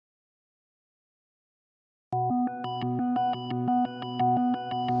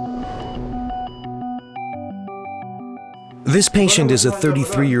This patient is a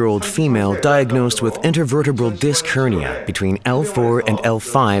 33-year-old female diagnosed with intervertebral disc hernia between L4 and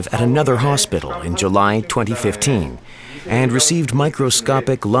L5 at another hospital in July 2015 and received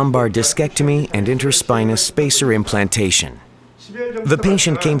microscopic lumbar discectomy and interspinous spacer implantation. The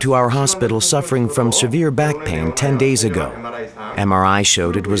patient came to our hospital suffering from severe back pain 10 days ago. MRI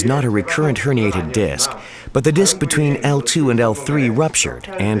showed it was not a recurrent herniated disc, but the disc between L2 and L3 ruptured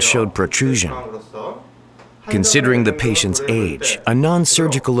and showed protrusion. Considering the patient's age, a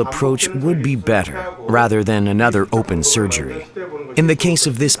non-surgical approach would be better rather than another open surgery. In the case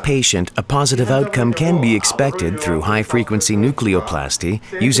of this patient, a positive outcome can be expected through high-frequency nucleoplasty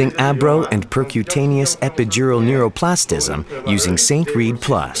using ABRO and percutaneous epidural neuroplastism using St. Reed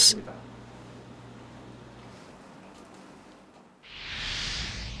Plus.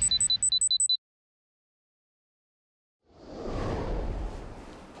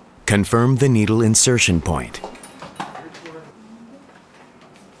 Confirm the needle insertion point.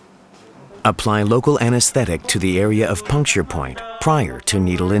 Apply local anesthetic to the area of puncture point prior to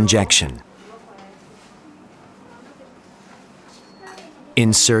needle injection.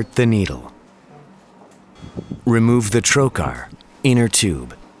 Insert the needle. Remove the trocar, inner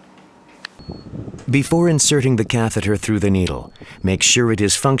tube. Before inserting the catheter through the needle, make sure it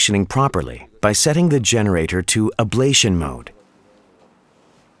is functioning properly by setting the generator to ablation mode.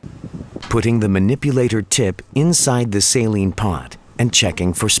 Putting the manipulator tip inside the saline pot and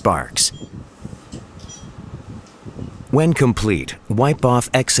checking for sparks. When complete, wipe off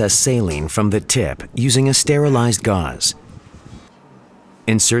excess saline from the tip using a sterilized gauze.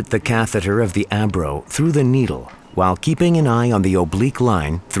 Insert the catheter of the ABRO through the needle while keeping an eye on the oblique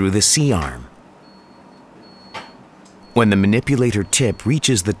line through the C-arm. When the manipulator tip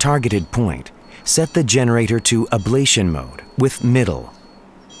reaches the targeted point, set the generator to ablation mode with middle.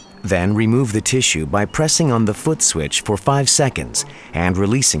 Then remove the tissue by pressing on the foot switch for 5 seconds and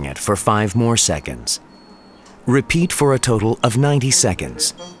releasing it for 5 more seconds. Repeat for a total of 90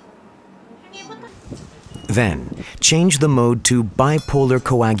 seconds. Then, change the mode to bipolar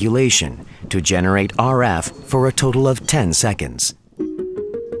coagulation to generate RF for a total of 10 seconds.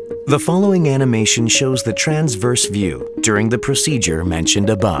 The following animation shows the transverse view during the procedure mentioned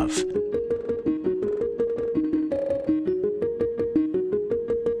above.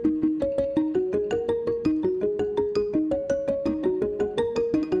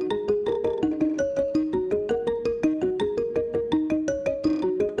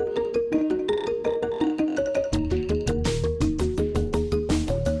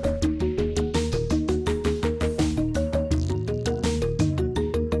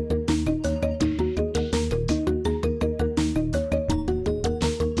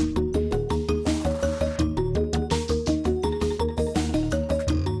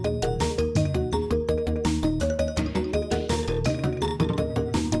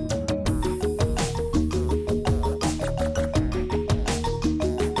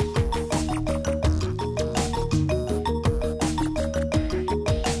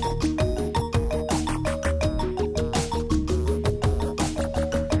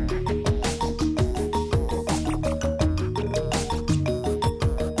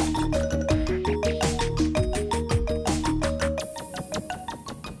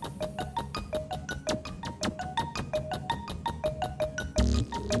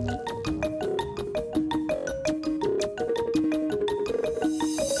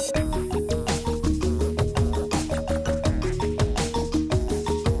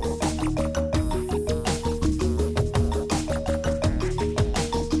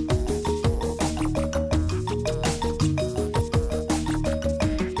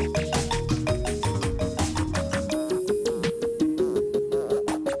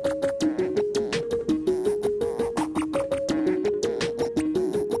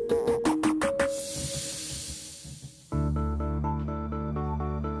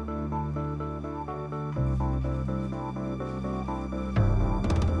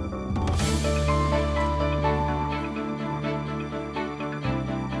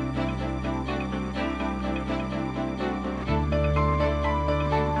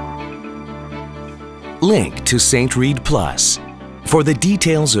 Link to St. Reed Plus. For the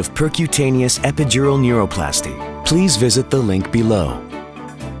details of percutaneous epidural neuroplasty, please visit the link below.